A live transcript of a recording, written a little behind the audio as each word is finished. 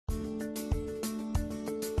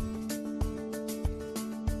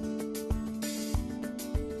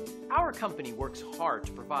Our company works hard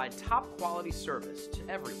to provide top quality service to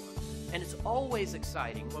everyone, and it's always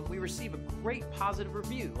exciting when we receive a great positive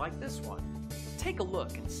review like this one. Take a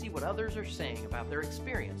look and see what others are saying about their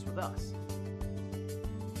experience with us.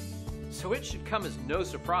 So it should come as no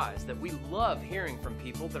surprise that we love hearing from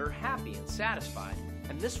people that are happy and satisfied,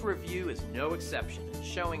 and this review is no exception in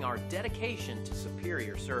showing our dedication to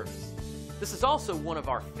superior service. This is also one of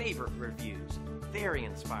our favorite reviews, very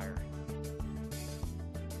inspiring.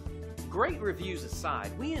 Great reviews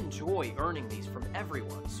aside, we enjoy earning these from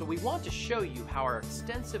everyone, so we want to show you how our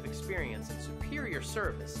extensive experience and superior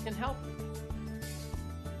service can help you.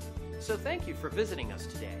 So thank you for visiting us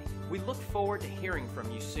today. We look forward to hearing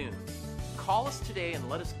from you soon. Call us today and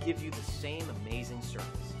let us give you the same amazing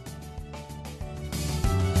service.